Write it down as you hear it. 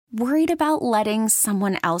Worried about letting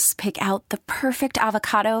someone else pick out the perfect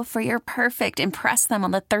avocado for your perfect impress them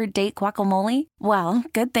on the third date guacamole? Well,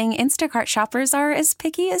 good thing Instacart shoppers are as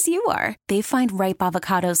picky as you are. They find ripe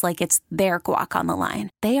avocados like it's their guac on the line.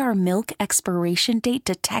 They are milk expiration date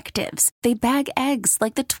detectives. They bag eggs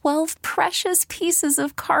like the 12 precious pieces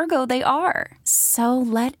of cargo they are. So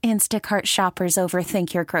let Instacart shoppers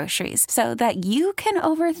overthink your groceries so that you can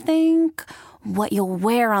overthink what you'll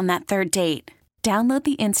wear on that third date. Download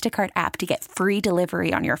the Instacart app to get free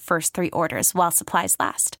delivery on your first 3 orders while supplies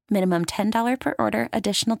last. Minimum $10 per order.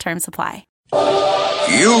 Additional terms apply.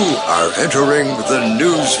 You are entering the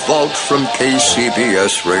News Vault from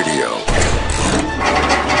KCBS Radio.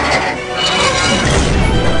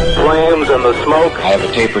 Flames and the smoke. I have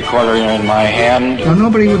a tape recorder in my hand. Now,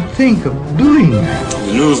 nobody would think of doing that.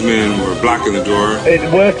 The newsmen were blocking the door. It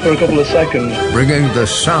worked for a couple of seconds. Bringing the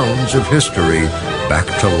sounds of history back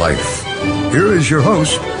to life. Here is your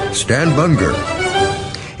host, Stan Bunger.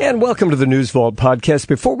 And welcome to the NewsVault podcast.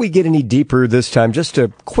 Before we get any deeper this time, just a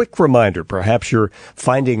quick reminder. Perhaps you're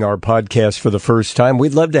finding our podcast for the first time.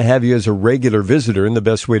 We'd love to have you as a regular visitor, and the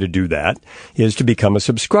best way to do that is to become a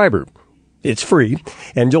subscriber. It's free,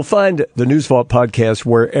 and you'll find the NewsVault podcast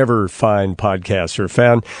wherever fine podcasts are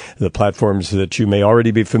found. The platforms that you may already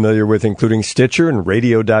be familiar with, including Stitcher and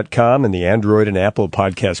Radio.com and the Android and Apple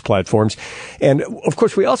podcast platforms. And, of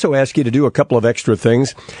course, we also ask you to do a couple of extra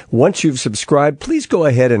things. Once you've subscribed, please go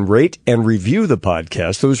ahead and rate and review the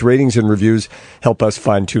podcast. Those ratings and reviews help us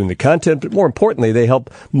fine-tune the content, but more importantly, they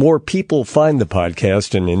help more people find the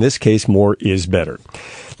podcast, and in this case, more is better.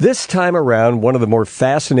 This time around, one of the more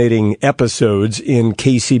fascinating episodes in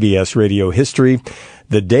KCBS radio history,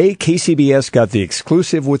 the day KCBS got the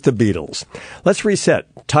exclusive with the Beatles. Let's reset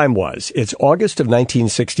time-wise. It's August of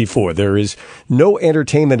 1964. There is no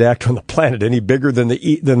entertainment act on the planet any bigger than the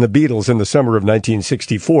Beatles in the summer of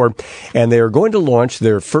 1964, and they are going to launch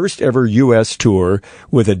their first ever U.S. tour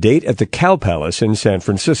with a date at the Cow Palace in San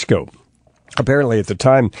Francisco. Apparently, at the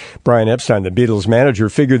time, Brian Epstein, the Beatles manager,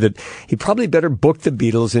 figured that he probably better book the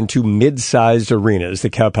Beatles into mid-sized arenas. The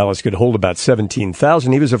Cow Palace could hold about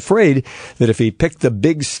 17,000. He was afraid that if he picked the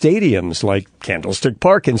big stadiums like Candlestick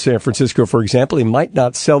Park in San Francisco, for example, he might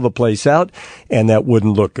not sell the place out, and that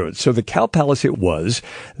wouldn't look good. So the Cow Palace it was.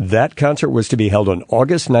 That concert was to be held on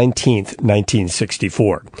August 19th,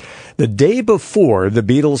 1964. The day before, the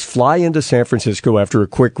Beatles fly into San Francisco after a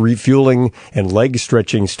quick refueling and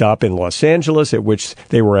leg-stretching stop in Los Angeles, at which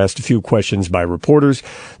they were asked a few questions by reporters.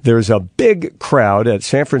 There's a big crowd at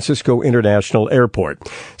San Francisco International Airport.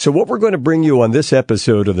 So what we're going to bring you on this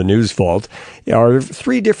episode of the News Vault are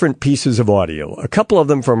 3 different pieces of audio, a couple of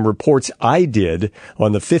them from reports I did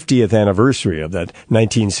on the 50th anniversary of that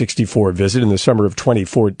 1964 visit in the summer of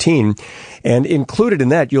 2014. And included in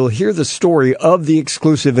that, you'll hear the story of the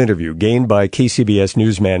exclusive interview gained by KCBS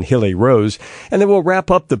newsman Hilly Rose. And then we'll wrap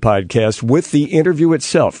up the podcast with the interview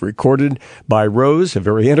itself, recorded by Rose, a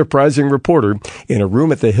very enterprising reporter, in a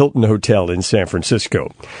room at the Hilton Hotel in San Francisco.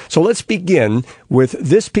 So let's begin with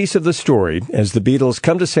this piece of the story as the Beatles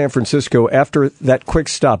come to San Francisco after that quick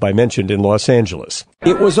stop I mentioned in Los Angeles.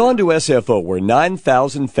 It was on to SFO, where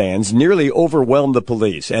 9,000 fans nearly overwhelmed the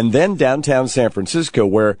police, and then downtown San Francisco,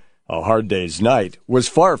 where a hard day's night was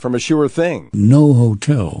far from a sure thing. No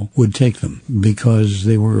hotel would take them because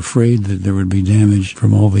they were afraid that there would be damage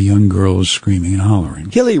from all the young girls screaming and hollering.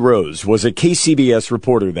 Hilly Rose was a KCBS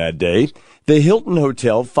reporter that day. The Hilton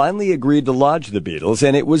Hotel finally agreed to lodge the Beatles,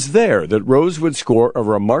 and it was there that Rose would score a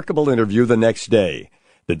remarkable interview the next day,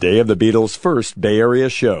 the day of the Beatles' first Bay Area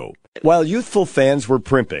show. While youthful fans were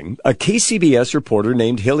primping, a KCBS reporter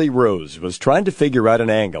named Hilly Rose was trying to figure out an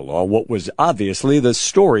angle on what was obviously the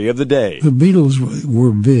story of the day. The Beatles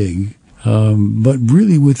were big, but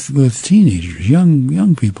really with teenagers,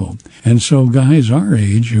 young people. And so guys our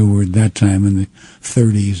age, who were at that time in the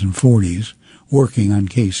 30s and 40s, working on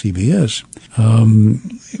KCBS,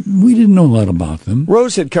 we didn't know a lot about them.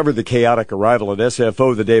 Rose had covered the chaotic arrival at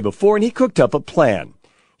SFO the day before, and he cooked up a plan.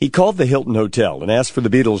 He called the Hilton Hotel and asked for the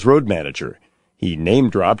Beatles' road manager. He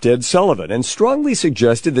name-dropped Ed Sullivan and strongly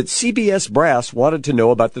suggested that CBS brass wanted to know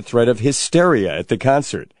about the threat of hysteria at the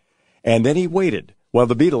concert. And then he waited while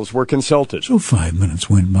the Beatles were consulted. So 5 minutes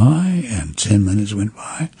went by, and 10 minutes went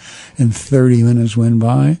by, and 30 minutes went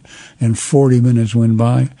by, and 40 minutes went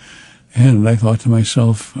by. And I thought to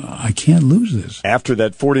myself, I can't lose this. After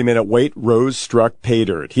that 40-minute wait, Rose struck pay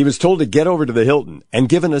dirt. He was told to get over to the Hilton and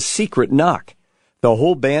given a secret knock. The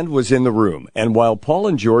whole band was in the room, and while Paul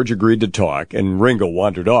and George agreed to talk and Ringo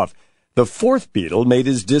wandered off, the 4th Beatle made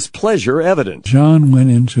his displeasure evident. John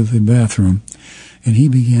went into the bathroom, and he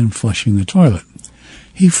began flushing the toilet.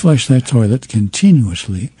 he flushed that toilet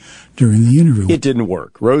continuously during the interview. It didn't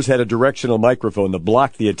work. Rose had a directional microphone that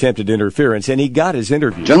blocked the attempted interference, and he got his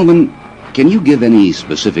interview. Gentlemen, can you give any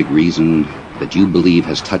specific reason that you believe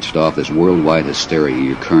has touched off this worldwide hysteria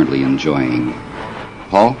you're currently enjoying?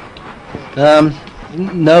 Paul?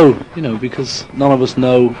 No, because none of us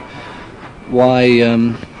know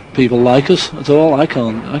why people like us at all. I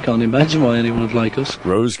can't imagine why anyone would like us.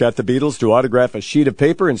 Rose got the Beatles to autograph a sheet of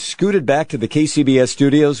paper and scooted back to the KCBS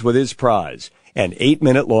studios with his prize, an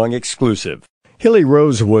 8-minute-long exclusive. Hilly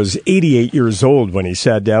Rose was 88 years old when he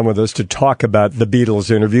sat down with us to talk about the Beatles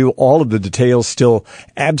interview, all of the details still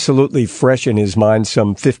absolutely fresh in his mind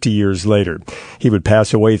some 50 years later. He would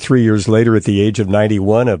pass away 3 years later at the age of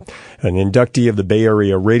 91, an inductee of the Bay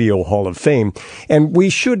Area Radio Hall of Fame. And we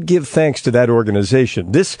should give thanks to that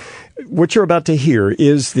organization. What you're about to hear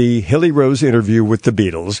is the Hilly Rose interview with the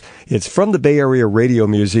Beatles. It's from the Bay Area Radio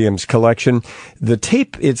Museum's collection. The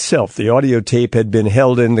tape itself, the audio tape, had been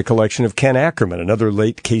held in the collection of Ken Ackerman, another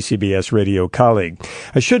late KCBS radio colleague.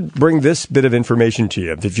 I should bring this bit of information to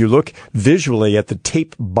you. If you look visually at the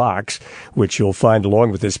tape box, which you'll find along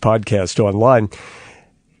with this podcast online,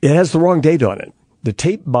 it has the wrong date on it. The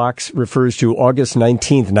tape box refers to August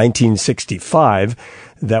 19th, 1965.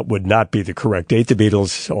 That would not be the correct date. The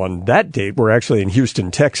Beatles on that date were actually in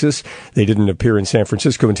Houston, Texas. They didn't appear in San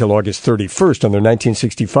Francisco until August 31st on their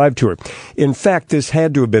 1965 tour. In fact, this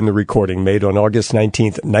had to have been the recording made on August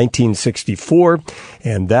 19th, 1964,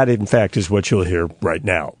 and that, in fact, is what you'll hear right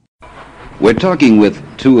now. We're talking with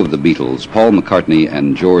two of the Beatles, Paul McCartney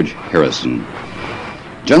and George Harrison.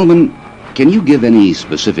 Gentlemen, can you give any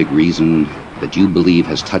specific reason that you believe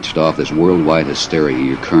has touched off this worldwide hysteria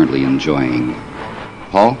you're currently enjoying?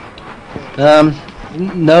 Paul?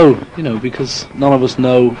 No, because none of us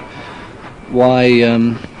know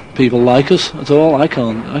why people like us at all. I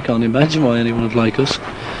can't imagine why anyone would like us.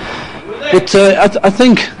 But I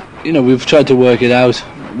think, we've tried to work it out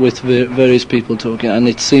with various people talking, and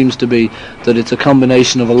it seems to be that it's a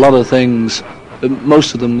combination of a lot of things.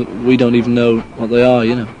 Most of them we don't even know what they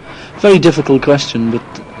are, Very difficult question, but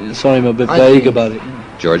sorry I'm a bit vague about it.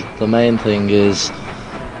 George? The main thing is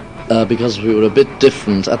because we were a bit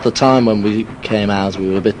different. At the time when we came out, we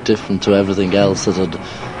were a bit different to everything else that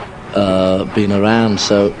had been around.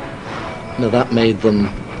 So, that made them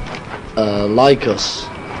like us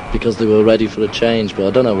because they were ready for a change. But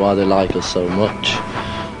I don't know why they like us so much,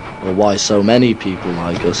 or why so many people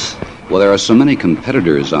like us. Well, there are so many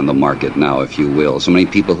competitors on the market now, if you will. So many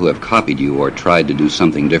people who have copied you or tried to do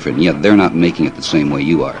something different, and yet they're not making it the same way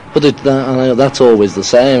you are. But that's always the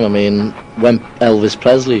same. I mean, when Elvis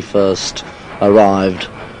Presley first arrived,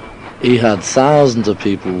 he had thousands of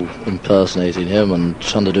people impersonating him and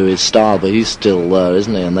trying to do his style, but he's still there,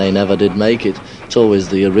 isn't he? And they never did make it. It's always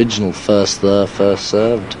the original first there, first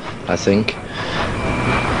served, I think.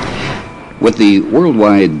 With the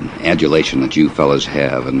worldwide adulation that you fellas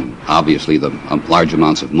have, and obviously the large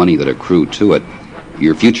amounts of money that accrue to it,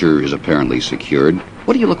 your future is apparently secured.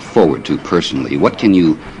 What do you look forward to personally? What can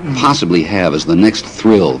you possibly have as the next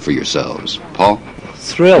thrill for yourselves? Paul?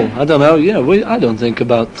 Thrill? I don't know. I don't think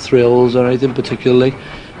about thrills or anything particularly.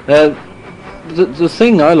 The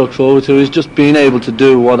thing I look forward to is just being able to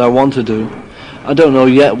do what I want to do. I don't know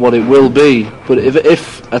yet what it will be, but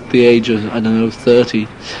if at the age of, 30...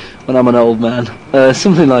 when I'm an old man,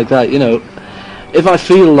 something like that, if I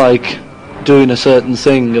feel like doing a certain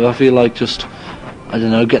thing, if I feel like just,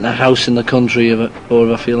 getting a house in the country, or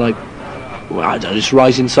if I feel like, just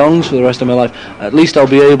writing songs for the rest of my life, at least I'll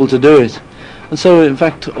be able to do it. And so, in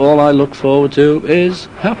fact, all I look forward to is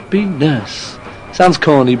happiness. Sounds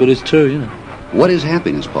corny, but it's true, What is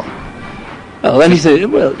happiness, Paul? Well, anything,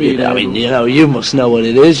 you must know what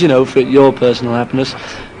it is, for your personal happiness.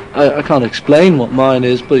 I can't explain what mine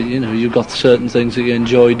is, but you've got certain things that you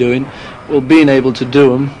enjoy doing. Well, being able to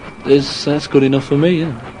do them that's good enough for me.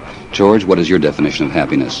 George, what is your definition of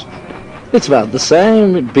happiness? It's about the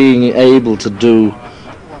same. Being able to do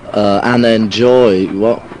and enjoy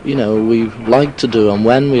what we like to do and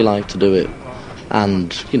when we like to do it,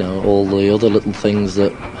 and all the other little things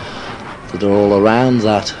that are all around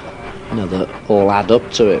that, that all add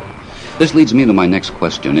up to it. This leads me to my next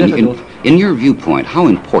question. In your viewpoint, how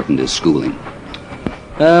important is schooling?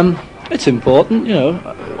 It's important,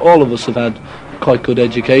 all of us have had quite good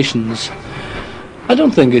educations. I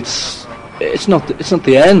don't think it's not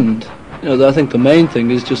the end. I think the main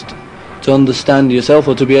thing is just to understand yourself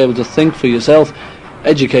or to be able to think for yourself.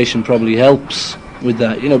 Education probably helps with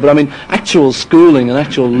that, but I mean, actual schooling and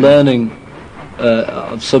actual learning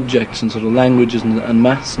of subjects and sort of languages and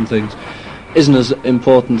maths and things, isn't as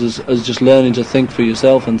important as just learning to think for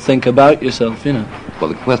yourself and think about yourself, you know. Well,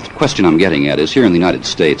 the question I'm getting at is here in the United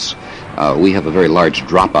States, we have a very large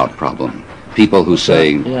dropout problem. People who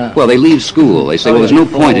say, well, they leave school. They say, well, there's no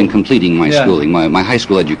point in completing my schooling, my high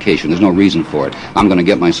school education. There's no reason for it. I'm going to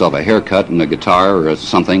get myself a haircut and a guitar or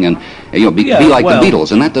something and be like the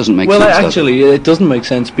Beatles. And that doesn't make sense. Well, actually, it doesn't make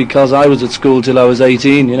sense because I was at school till I was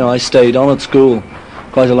 18. You know, I stayed on at school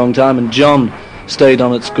quite a long time, and John stayed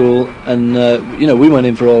on at school, and we went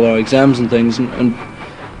in for all our exams and things, and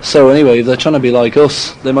so anyway, if they're trying to be like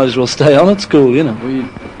us, they might as well stay on at school, you know.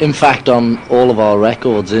 In fact, on all of our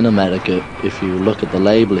records in America, if you look at the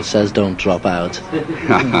label, it says don't drop out.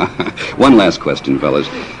 One last question, fellas.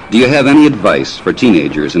 Do you have any advice for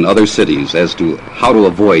teenagers in other cities as to how to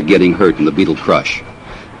avoid getting hurt in the Beatle crush?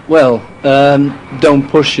 Well, don't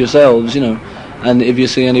push yourselves, you know. And if you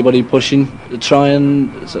see anybody pushing, try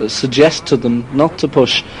and suggest to them not to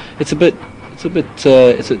push. It's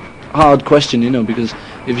a hard question, you know, because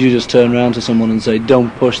if you just turn around to someone and say don't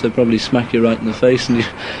push, they'll probably smack you right in the face, and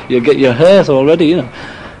you get your hurt already, you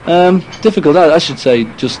know. Difficult. I should say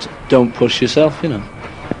just don't push yourself, you know.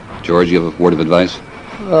 George, you have a word of advice?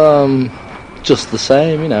 Just the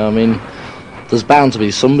same, you know. I mean, there's bound to be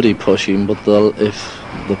somebody pushing, but if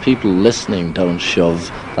the people listening don't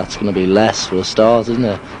shove, that's going to be less for a start, isn't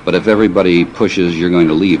it? But if everybody pushes, you're going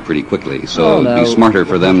to leave pretty quickly. So it'd be smarter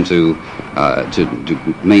for them to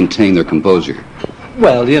maintain their composure.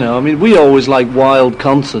 Well, you know, I mean, we always like wild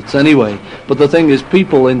concerts anyway. But the thing is,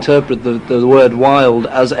 people interpret the word wild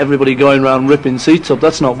as everybody going around ripping seats up.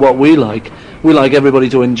 That's not what we like. We like everybody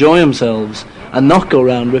to enjoy themselves and not go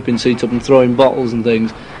around ripping seats up and throwing bottles and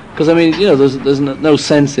things. Because, I mean, you know, there's no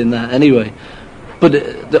sense in that anyway. But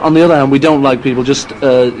on the other hand, we don't like people just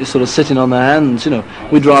sort of sitting on their hands, you know.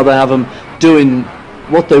 We'd rather have them doing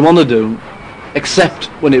what they want to do, except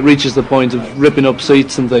when it reaches the point of ripping up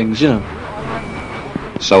seats and things, you know.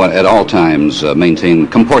 So at all times,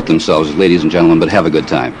 comport themselves as ladies and gentlemen, but have a good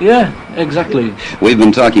time. Yeah, exactly. We've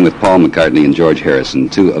been talking with Paul McCartney and George Harrison,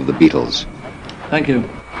 two of the Beatles. Thank you.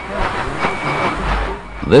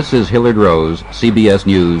 This is Hilly Rose, CBS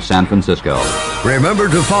News, San Francisco. Remember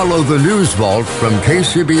to follow the News Vault from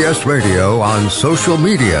KCBS Radio on social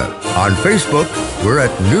media. On Facebook, we're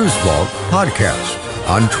at News Vault Podcast.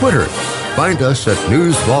 On Twitter, find us at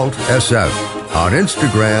News Vault SF. On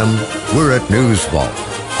Instagram, we're at News Vault.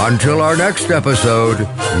 Until our next episode,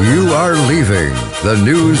 you are leaving the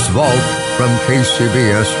News Vault from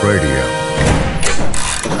KCBS Radio.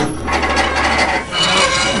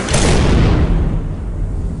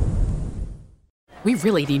 We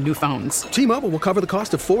really need new phones. T-Mobile will cover the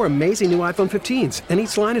cost of 4 amazing new iPhone 15s, and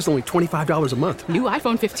each line is only $25 a month. New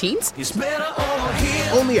iPhone 15s? It's better over here.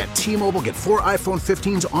 Only at T-Mobile, get 4 iPhone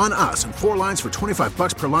 15s on us and 4 lines for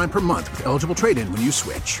 $25 per line per month with eligible trade-in when you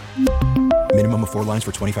switch. Minimum of 4 lines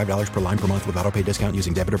for $25 per line per month with autopay discount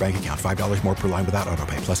using debit or bank account. $5 more per line without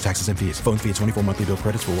autopay, plus taxes and fees. Phone fee at 24 monthly bill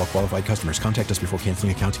credits for well-qualified customers. Contact us before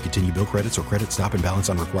canceling account to continue bill credits or credit stop and balance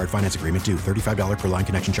on required finance agreement due. $35 per line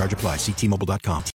connection charge applies. See T-Mobile.com.